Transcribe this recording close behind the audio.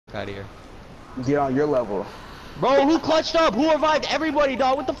out of here. Get on your level. Bro, who clutched up? Who revived everybody,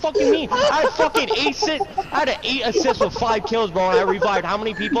 dog? What the fuck you mean? I had fucking 8 assists with 5 kills, bro, and I revived how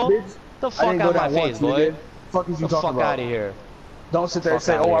many people? Bitch, The I fuck didn't out go of my down face, once, boy. nigga. Fuck is you The talking fuck about? out of here. Don't sit there and Fuck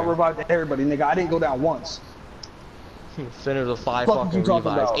say, oh, I here. revived everybody, nigga. I didn't go down once. Finished with 5 Fuck is fucking you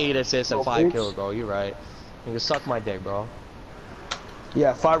talking revives, about? 8 assists and Oh, 5 bitch. kills, bro. You right. Nigga, suck my dick, bro.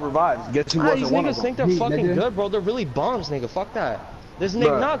 Yeah, 5 revives. Guess who These wasn't one of niggas them? think they're Me, fucking nigga. good, bro. They're really bums, nigga. Fuck that. This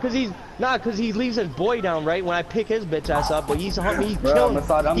nigga, Bruh. cause he leaves his boy down, right? When I pick his bitch ass up, but he's Bruh, killing.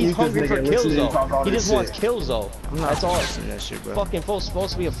 Masad, I'm He's mute this hungry for nigga. kills Listen to him though. talk all He this just wants shit. kills though. I'm not That's all. listening to that shit, bro. Fucking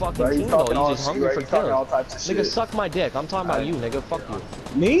supposed to be a fucking Bruh, team he's though. talking all He's just shit, hungry right? for He's talking all kills. types of Nigga, shit. suck my dick. I'm talking about you, nigga. Fuck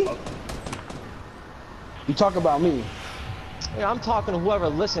you. Me? You talk about me. Yeah, I'm talking to whoever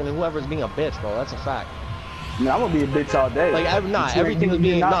listened and whoever's being a bitch, bro. That's a fact. I mean, I'm gonna be a bitch all day. Like, everything was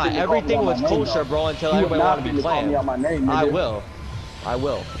being, everything was kosher, bro, until everybody wanted to be playing. I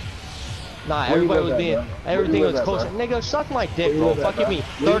will. Nah, everybody was being, everything was kosher. Nigga, suck my dick, bro. Fuck you me.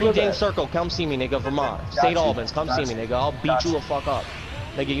 30 James Circle, come see me, nigga. Vermont. St. Albans, come see me, nigga. I'll beat you the fuck up.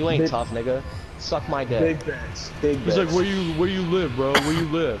 Nigga, you ain't tough, nigga. Suck my dick. Big bets. Big He's bets. like, where you live, bro? Where you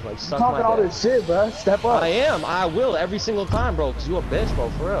live? Like, suck my dick. Talking all this shit, bro. Step up. I am. I will every single time, bro. Cause you a bitch, bro.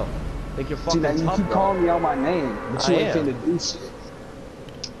 For real. Think you're fucking tough, you keep bro. calling me out my name, but you ain't finna do shit.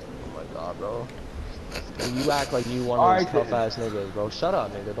 Oh my god, bro. You act like you one of those tough ass niggas, bro. Shut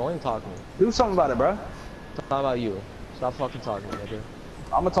up, nigga. Don't even talk to me. Do something about it, bro. Talk about you. Stop fucking talking to me, nigga.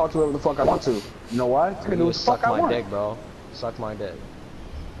 I'm gonna talk to whoever the fuck I want to. You know why? I'm gonna do what the fuck I want. Suck my dick, bro. Suck my dick.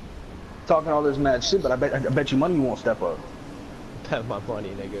 Talking all this mad shit, but I bet you money you won't step up. Bet my money,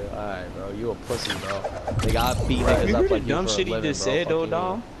 nigga. Alright, bro. You a pussy, bro. Nigga, I beat niggas up like you dumb for shit a he living, just bro. said, Fuck though, you.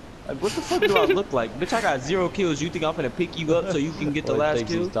 dog. Like, what the fuck do I look like? Bitch, I got 0 kills. You think I'm finna pick you up so you can get the last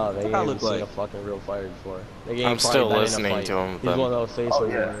kill? What What I I look seen like? a fucking real fighter before. Nigga, I'm still listening to him. He's one of those Facebook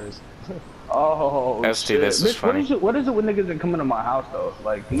winners. Oh, ST, shit. this is Bitch, funny. what is it with niggas that come into my house, though?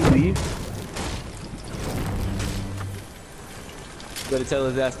 Like, can you leave? You better tell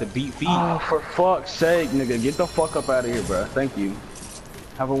his ass to beat feet. Oh, for fuck's sake, nigga. Get the fuck up out of here, bro. Thank you.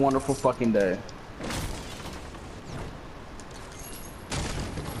 Have a wonderful fucking day.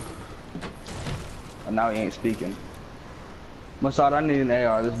 And now he ain't speaking. Masad, I need an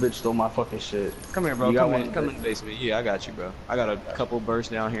AR. This bitch stole my fucking shit. Come here, bro. You got Come one? in the basement. Yeah, I got you, bro. I got a couple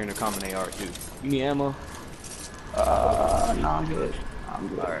bursts down here in the common AR, too. You need ammo? No, I'm good. I'm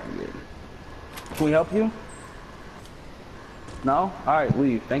good. Alright. I'm good. Can we help you? No? Alright,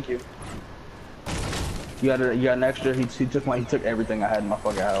 leave. Thank you. You got an extra? He took everything I had in my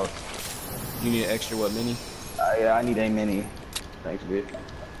fucking house. You need an extra, what, mini? Yeah, I need a mini. Thanks, bitch.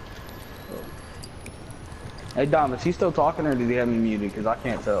 Hey, Dom, is he still talking or did he have me muted? Because I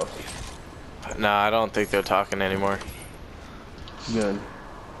can't tell. Nah, I don't think they're talking anymore. Good.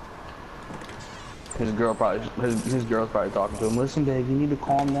 His girl's probably talking to him. Listen, babe, you need to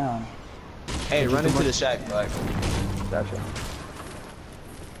calm down. Hey, run into the shack, Black. Gotcha.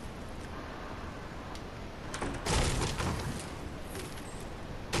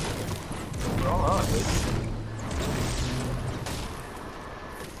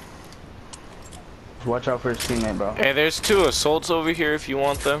 Watch out for his teammate, bro. Hey, there's 2 assaults over here if you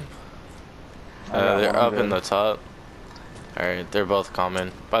want them. They're up in the top. Alright, they're both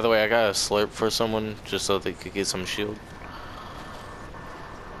common. By the way, I got a slurp for someone just so they could get some shield.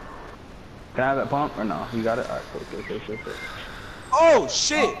 Can I have that pump or no? You got it? Alright, cool. Oh,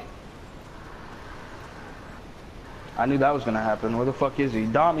 shit! I knew that was gonna happen. Where the fuck is he?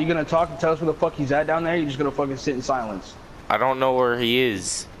 Dom, you gonna talk and tell us where the fuck he's at down there? You just gonna fucking sit in silence? I don't know where he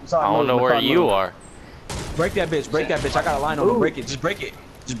is. Masad, I don't move. know where Masad, you move. are. Break that bitch. Break that bitch. I got a line on him. Break it. Just break it.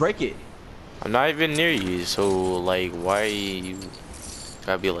 Just break it. I'm not even near you, so like, why you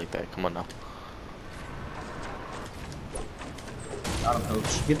gotta be like that? Come on now. Got him,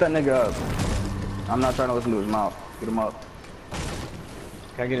 coach. Get that nigga up. I'm not trying to listen to his mouth. Get him up.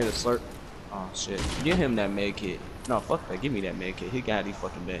 Can I get it a slurp? Oh, shit. Give him that med kit. No, fuck that. Give me that med kit. He got these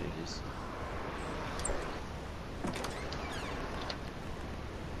fucking bandages.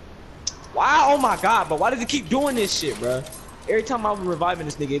 Wow, oh my god, but why does he keep doing this shit, bro? Every time I was reviving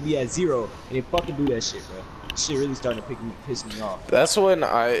this nigga, it'd be at 0, and he fucking do that shit, bro. This shit really starting to piss me off. That's when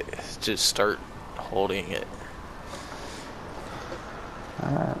I just start holding it.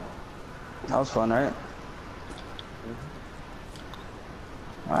 Alright. That was fun, right?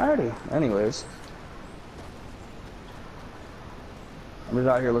 Alrighty. Anyways. I'm just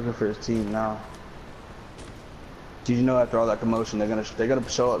out here looking for his team now. Did you know after all that commotion they're gonna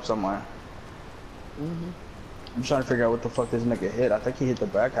show up somewhere? I'm trying to figure out what the fuck this nigga hit. I think he hit the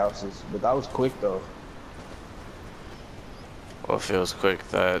back houses, but that was quick though. Well, if it was quick,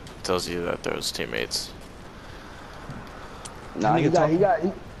 that tells you that there was teammates. Nah, he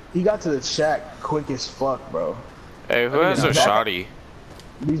got to the shack quick as fuck, bro. Hey, who has a shotty?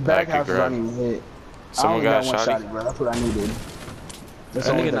 These that I back could houses grab? aren't even hit. Someone I only got got one a shotty? shotty, bro. That's what I needed. That's That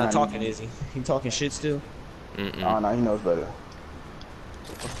the only nigga thing not I talking, needed. is he? He talking shit still? Oh no, he knows better.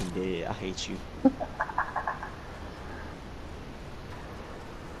 Fucking dead. I hate you.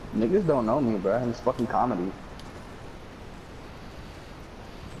 Niggas don't know me, bro. It's fucking comedy.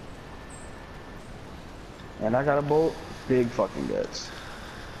 And I got a bolt. Big fucking guts.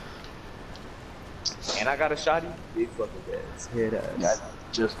 And I got a shotty. Big fucking guts. Head ass. Yeah,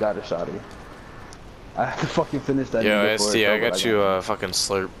 I just got a shotty. I have to fucking finish that. Yo, ST, I got you a fucking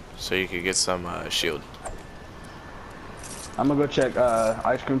slurp so you could get some shield. I'm gonna go check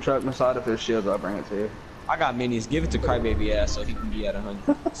ice cream truck Masada. If there's shields, I'll bring it to you. I got minis. Give it to Crybaby ass so he can be at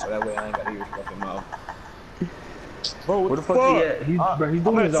 100. So that way I ain't gotta hear his fucking mouth. Bro, Where the fuck he at? He's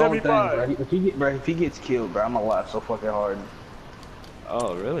doing his own thing, bro. If he gets killed, bro, I'm gonna laugh so fucking hard.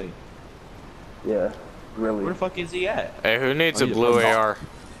 Oh, really? Yeah, really. Where the fuck is he at? Hey, who needs a blue AR?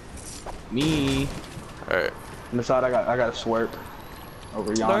 Me. Alright. Masada, I got a swerp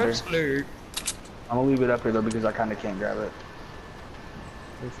over yonder. Slurp. I'm gonna leave it up here though because I kinda can't grab it.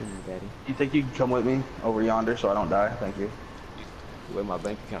 Wait for me, daddy. You think you can come with me over yonder so I don't die? Thank you. Where my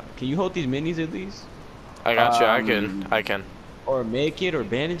bank account? Can you hold these minis at least? I got you. I can. Or make it or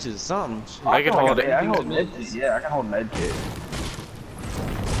bandages or something. Shit. I can hold it. I can hold med kit. Yeah, I can hold med kit.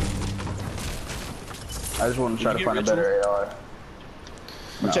 I just want to try to find a better AR.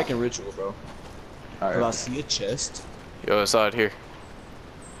 I'm checking ritual, bro. Alright. I see a chest. Yo, it's out here.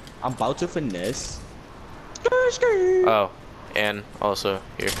 I'm about to finesse. Oh, and also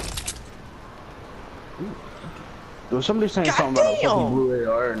here. Was somebody saying something about a fucking blue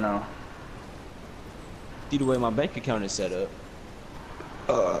AR or no? See the way my bank account is set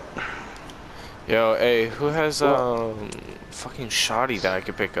up. Yo, hey, who has fucking shoddy that I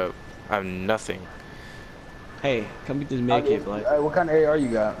could pick up? I have nothing. Hey, come get this med kit, Black. What kind of AR you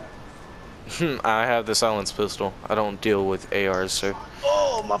got? I have the silence pistol. I don't deal with ARs, sir.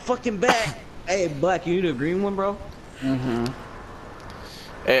 Oh, my fucking back. Hey, Black, you need a green one, bro? Mm-hmm.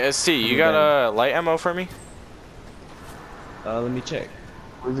 Hey, ST, you got light ammo for me? Let me check.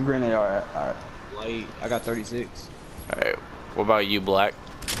 Where's the green AR at? Alright. Light, I got 36. Alright, what about you, Black?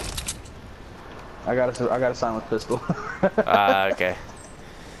 I got a silent pistol. Okay.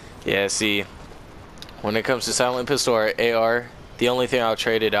 Yeah, see, when it comes to silent pistol or AR, the only thing I'll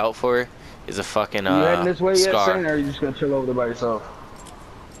trade it out for is a fucking You heading this way yet, scar. Saint, or are you just gonna chill over there by yourself?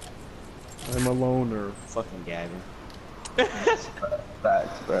 I'm a loner. Fucking Gavin.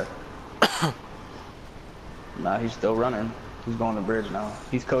 Facts, bro. Nah, he's still running. He's going to the bridge now.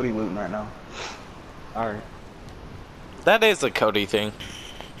 He's Cody looting right now. Alright. That is a Cody thing.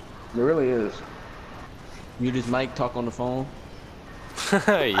 It really is. Mute his mic, talk on the phone.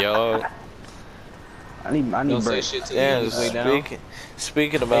 Yo. I need Don't say break. shit to Yeah, you. Way down.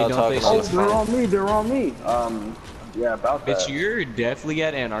 speaking about don't talking say on Oh, the shit. they're phone. on me. They're on me. Yeah, about that. Bitch, you're definitely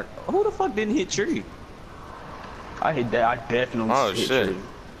at Anarch. Who the fuck didn't hit tree? I hit that. I definitely Oh, hit shit. tree.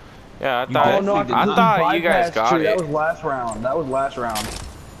 Yeah, I You thought, definitely I did. thought you guys Bypass got tree. it. That was last round. That was last round.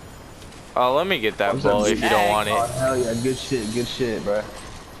 Oh, let me get that ball if you don't want Oh, it. hell yeah. Good shit, bro.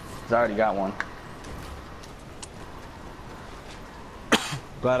 'Cause I already got one.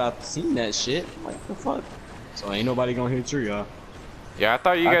 Glad I've seen that shit. I'm like, the fuck? So ain't nobody gonna hit tree, y'all. Yeah, I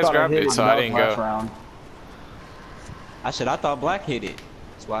thought you guys thought I grabbed hit it, so but I that didn't was last go. round. I thought Black hit it.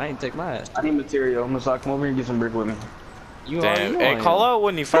 That's why I ain't take my ass. I need material. Masa, come over here and get some brick with me. You already Damn. know Hey, I call am. out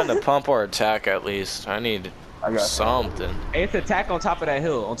when you find a pump or attack at least. I need I got something. Hey, it's attack on top of that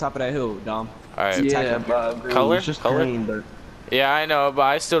hill. On top of that hill, Dom. Alright. Yeah, Color? It's just Color? green, but Yeah, I know, but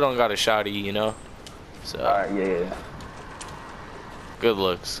I still don't got a shotty, you know? So, alright, yeah. good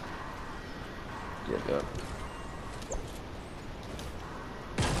looks. Yeah.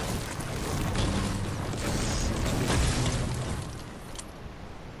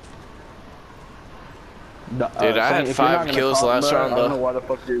 Dude, I had if you're not 5 gonna kills talk, last bro, round, I don't though. know why the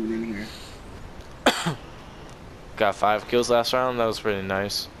fuck you're even in here. Got 5 kills last round. That was pretty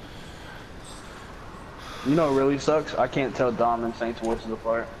nice. You know what really sucks? I can't tell Dom and Saint's voices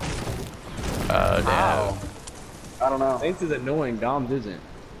apart. Damn. I don't know. Saints is annoying. Dom's isn't.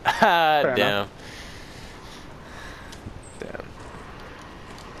 Damn. enough. Damn.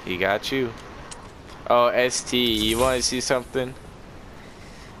 He got you. Oh, ST, you want to see something?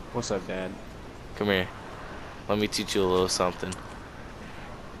 What's up, Dad? Come here. Let me teach you a little something.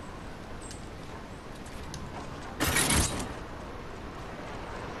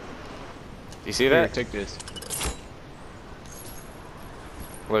 You see Here, that? take this.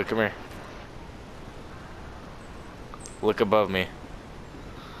 Look, come here. Look above me.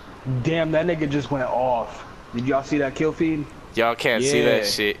 Damn, that nigga just went off. Did y'all see that kill feed? Y'all can't see that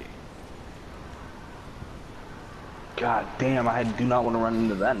shit. God damn, I do not want to run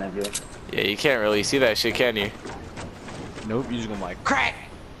into that nigga. Yeah, you can't really see that shit, can you? Nope, you're just gonna like crack.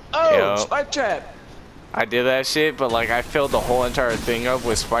 Oh, Yo. spike trap. I did that shit, but like I filled the whole entire thing up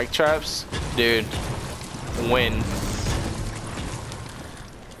with spike traps. Dude, win.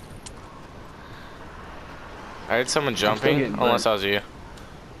 I heard someone jumping, unless that was you.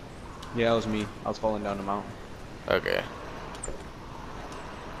 Yeah, that was me. I was falling down the mountain. Okay.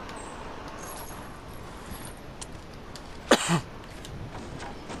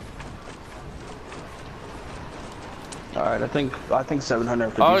 Alright, I think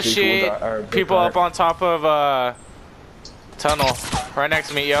 750 Oh people shit! are People up on top of tunnel, right next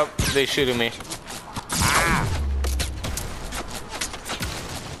to me. Yup, they shooting me.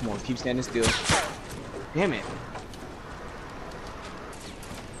 Come on, keep standing still. Damn it.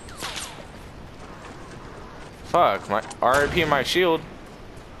 Fuck, my RIP my shield.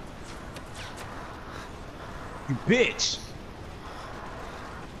 You bitch.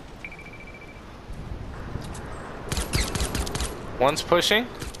 One's pushing.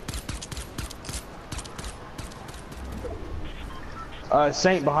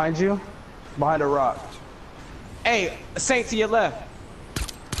 Saint behind you, behind a rock. Hey, Saint to your left.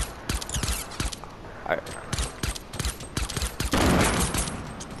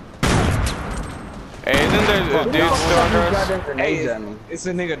 Hey, isn't there a dude still under us? Hey, it's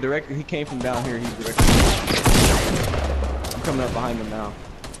a nigga directly. He came from down here. He's directly. I'm coming up behind him now.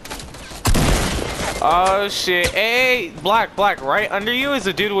 Oh shit! Hey, black, right under you is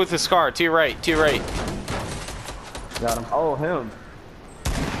a dude with a scar. To your right, to your right. Got him. Oh, him.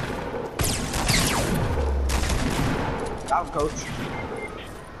 Got him, coach.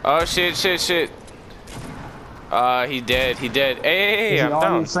 Oh shit! He dead. Hey, I'm on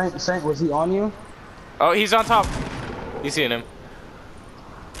down. you? Saint, was he on you? Oh, he's on top. You seeing him?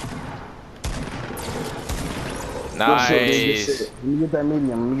 Nice. Let me get that medium.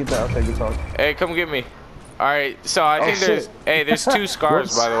 Let me get that. Okay, good talk. Hey, come get me. All right. So I think there's. Hey, there's 2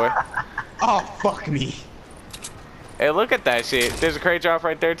 scars by the way. Oh, fuck me. Hey, look at that shit. There's a crate drop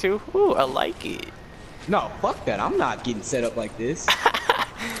right there too. Ooh, I like it. No, fuck that. I'm not getting set up like this.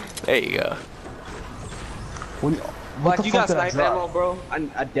 There you go. Like, you got sniper ammo, bro?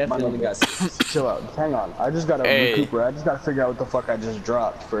 I definitely got Chill out. Hang on. I just gotta recuperate. I just gotta figure out what the fuck I just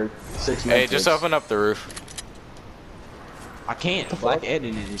dropped for 6 minutes. Hey, just open up the roof. I can't. Black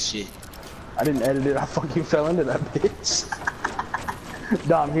edited this shit. I didn't edit it. I fucking fell into that bitch.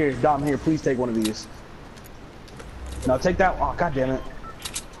 Dom, here. Please take one of these. No, take that. Oh, god damn it.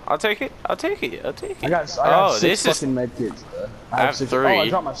 I'll take it. I got 6 fucking med kits. I have 3. Oh, I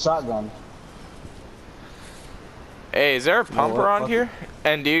dropped my shotgun. Hey, is there a pump around here?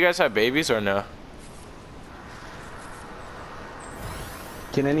 And do you guys have babies or no?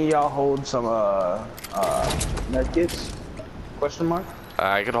 Can any of y'all hold some med kits? Question mark.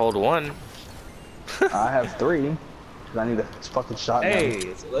 I could hold 1. I have 3. Cause I need a fucking shotgun. Hey,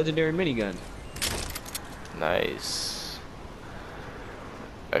 it's a legendary minigun. Nice.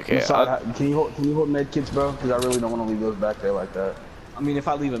 Okay. Can you hold med kits, bro? Because I really don't want to leave those back there like that. I mean, if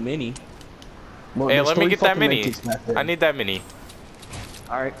I leave a mini. Well, hey, let me get that mini. I need that mini.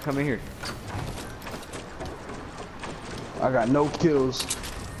 All right, come in here. I got no kills.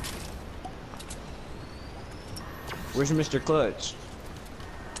 Where's Mr. Clutch?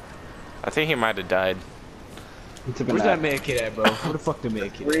 I think he might have died. Where's that med kit at, bro? Where the fuck the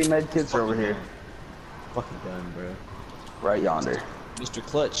med kit? 3 med kits are over here. Fucking done, bro. Right yonder. Mr.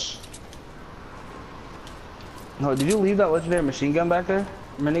 Clutch. No, did you leave that legendary machine gun back there?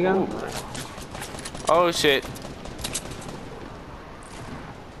 Minigun? Oh shit.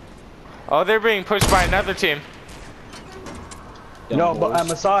 Oh, they're being pushed by another team. No, but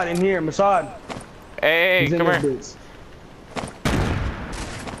Masad in here, Masad. Hey, come here. Boots.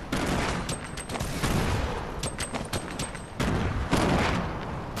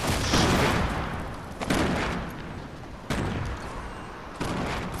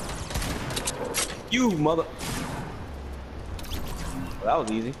 You mother. Well, that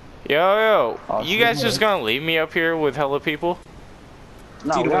was easy. Yo, you guys just gonna leave me up here with hella people?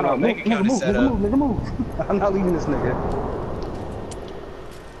 No, nigga, move. I'm not leaving this nigga.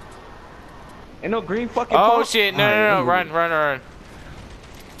 Ain't no green fucking pump. Shit, no, run.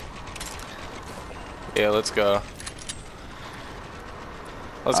 Yeah, let's go.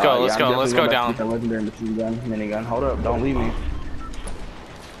 Let's go down. The legendary machine gun, minigun. Hold up, don't leave me.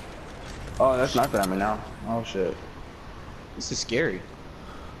 Oh, that's not at me now. Oh shit. This is scary.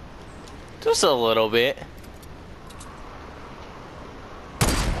 Just a little bit.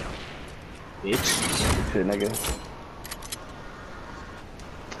 Bitch. Shit, nigga.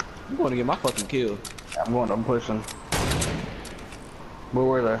 I'm going to get my fucking kill. I'm pushing. Where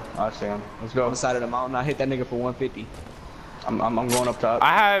were they? I see him. Let's go. On the side of the mountain, I hit that nigga for 150. I'm going up top.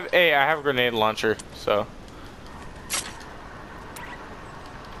 I have a grenade launcher, so.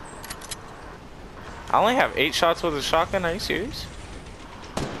 I only have 8 shots with a shotgun. Are you serious?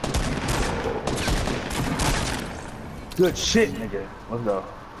 Good shit, nigga. Let's go.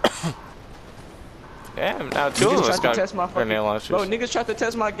 Damn, now 2 of us got grenade launchers. Bro, niggas tried to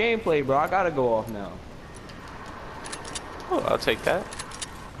test my gameplay, bro. I gotta go off now. Oh, I'll take that.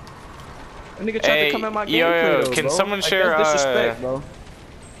 A nigga tried to come at my gameplay, though, can bro. someone Like, share that's disrespect, bro.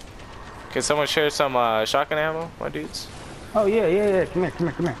 Can someone share some shotgun ammo, my dudes? Oh yeah. Come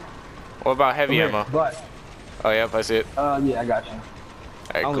here. What about heavy ammo? But. Oh yep, I see it. Yeah, I got you. Alright,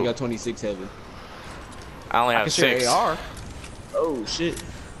 I only cool. got 26 heavy. I only I have can share 6. AR. Oh shit.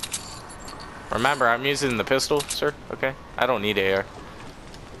 Remember, I'm using the pistol, sir. Okay, I don't need AR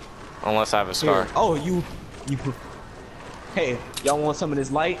unless I have a scar. Here. Oh, you. Hey, y'all want some of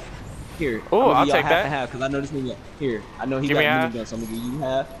this light? Here. Oh, I'll take half that. and half, cause I know this nigga. Here, I know he Give got me a half. minigun, so I'm gonna give you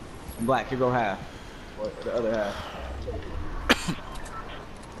half. And Black, here go half. Or the other half.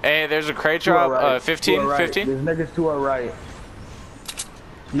 Hey, there's a crate drop. Right. 15, right. 15. There's niggas to our right.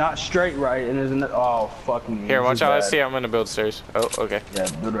 Not straight right, and there's another. Oh, fucking. Here, watch out. I bad. see. I'm gonna build stairs. Oh, okay. Yeah,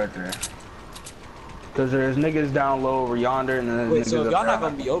 build right there. Cause there's niggas down low over yonder, and then there's Wait, niggas so if up y'all there. not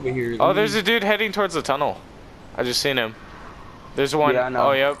gonna be over here? Oh, there's a dude heading towards the tunnel. I just seen him. There's one. Yeah, I know.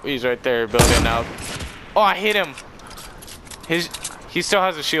 Oh, yep. He's right there building up. Oh, I hit him. He still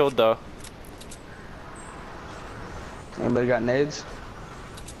has a shield though. Anybody got nades?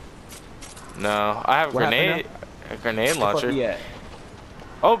 No, I have What a grenade Where the fuck launcher. he at?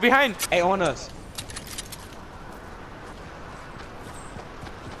 Oh, behind. Hey, on us.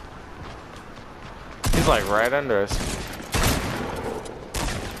 He's like right under us.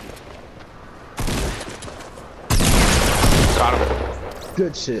 Got him.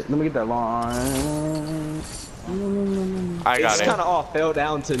 Good shit. Let me get that line. I got It's it. kind of all fell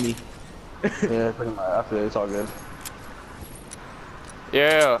down to me. Yeah, pretty much. I feel it's all good.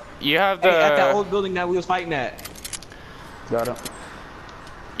 Yeah, you have the. Hey, at that old building that we was fighting at. Got it.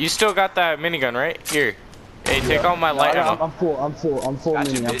 You still got that minigun, right? Here. Hey, take all my light ammo. I'm full. I'm full.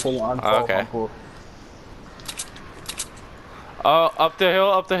 Gotcha, Mini. I'm bitch. full. I'm full. Oh, okay. I'm full. Oh, up the hill,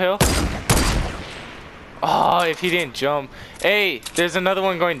 up the hill. Oh, if he didn't jump. Hey, there's another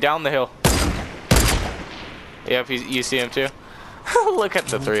one going down the hill. Yep, you see him too. Look at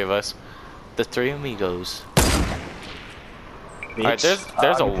the 3 of us. The 3 amigos. Alright,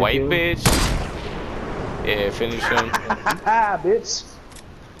 there's a white bitch. Yeah, finish him. Ah, bitch.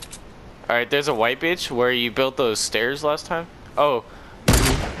 Alright, there's a white bitch where you built those stairs last time. Oh.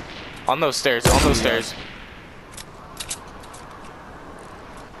 On those stairs, on those stairs.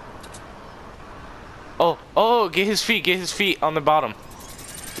 Oh, get his feet on the bottom.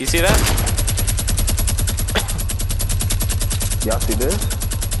 You see that? Y'all see this?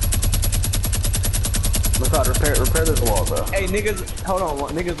 Let's not repair this wall, though. Hey, niggas, hold on.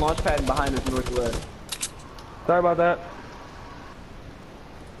 Niggas launch pad behind us northwest. Sorry about that.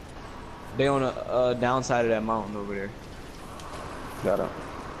 They on a downside of that mountain over there. Got it.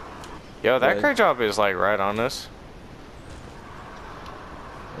 Yo, that Right. crate job is like right on us.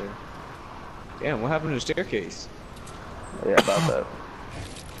 Damn, what happened to the staircase? Yeah, about that.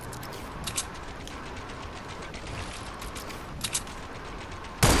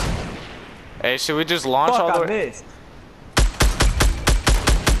 Hey, should we just launch Fuck, all the I way? missed.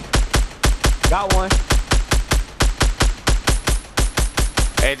 Got one.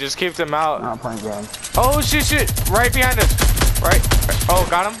 Hey, just keep them out. I'm playing games. Oh, shit. Right behind us. Right. Oh,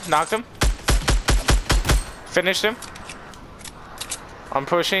 got him. Knocked him. Finished him. I'm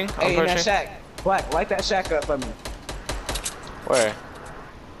pushing. Hey, in that shack. Black, light that shack up for me. Where?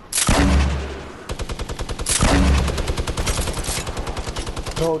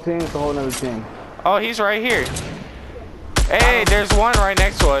 The whole team, it's a whole nother team. Oh, he's right here. Hey, there's one right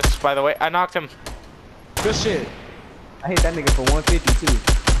next to us, by the way. I knocked him. Good shit. I hit that nigga for 150 too.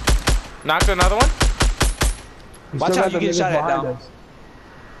 Knocked another one. Watch out, you get shot at down.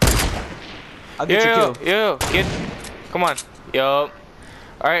 I'll get your kill. Yo, get. Come on. Yo.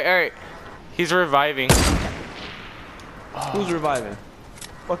 Alright. He's reviving. Who's reviving?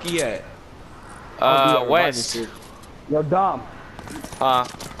 Fuck he at? West. Yo, Dom.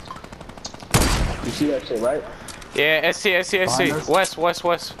 You see that shit, right? Yeah, ST. Behind us?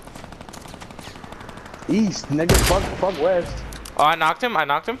 West. East, nigga. Fuck West. Oh, I knocked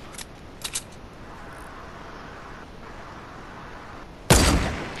him.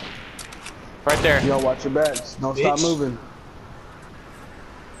 Right there. Yo, watch your backs. Don't stop Bitch. moving.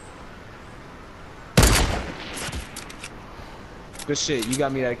 Good shit. You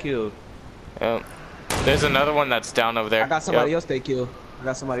got me that kill. Yep. There's another one that's down over there. I got somebody else they killed.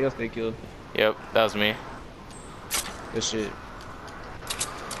 Yep, that was me. Good shit.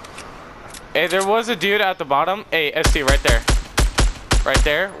 Hey, there was a dude at the bottom. Hey, ST, right there. Right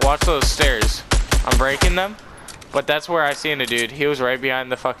there. Watch those stairs. I'm breaking them. But that's where I seen a dude. He was right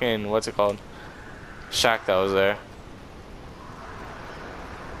behind the fucking, what's it called? Shack that was there.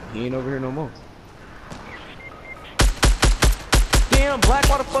 He ain't over here no more. Damn, Black,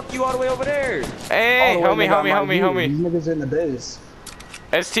 why the fuck you all the way over there? Hey, help me. These niggas in the biz.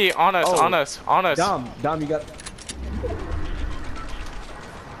 ST, on us, Oh. on us. Dom, you got...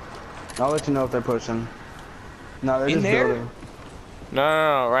 I'll let you know if they're pushing. No, they're In just there? building.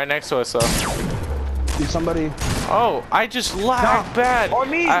 No, right next to us though. See somebody? Oh, I just lagged bad. On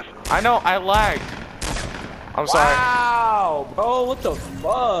me. I know, I lagged. I'm sorry. Wow, bro, what the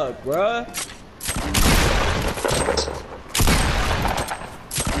fuck, bruh?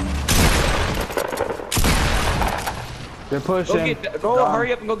 They're pushing. Go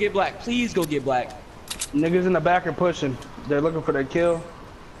hurry up and go get Black. Please go get Black. Niggas in the back are pushing. They're looking for their kill.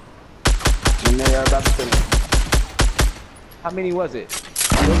 And they are about to finish. How many was it?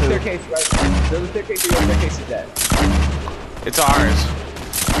 There's a staircase, right? There's a staircase where your staircase is at. It's ours.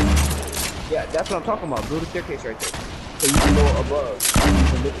 Yeah, that's what I'm talking about. Build a staircase right there. So you can go above. You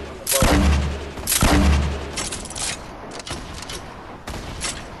can look from above.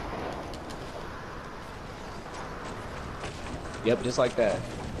 Yep, just like that.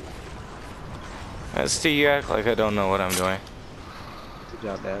 ST, you act like I don't know what I'm doing. Good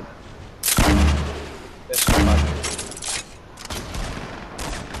job, Dad.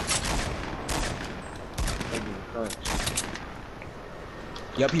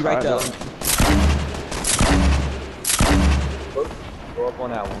 Yep, he right there. Go up on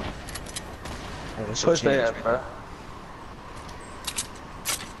that one. Oh, that's your Push their chance, ass, bro.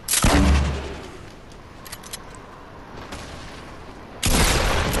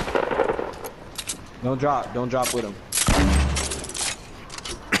 Don't drop with him.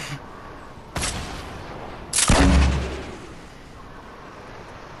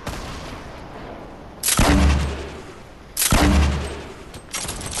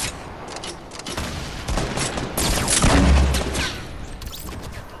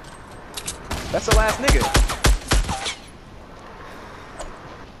 That's the last nigga.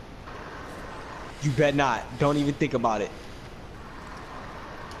 You bet not. Don't even think about it.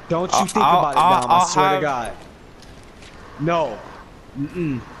 Don't you think about it, Dom. I swear to God. No.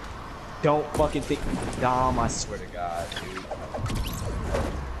 Don't fucking think. Dom, I swear to God, dude.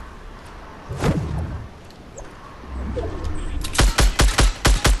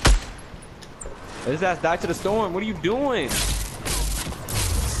 Let his ass die to the storm. What are you doing?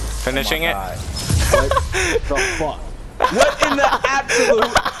 Finishing it. What the fuck? What in the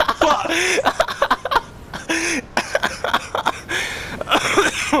absolute fuck?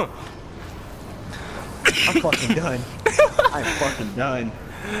 I'm fucking done. I'm fucking done.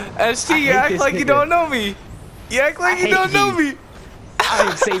 ST, you act like you don't know me. You act like you don't know me. I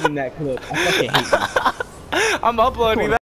am saving that clip. I fucking hate you. I'm uploading that.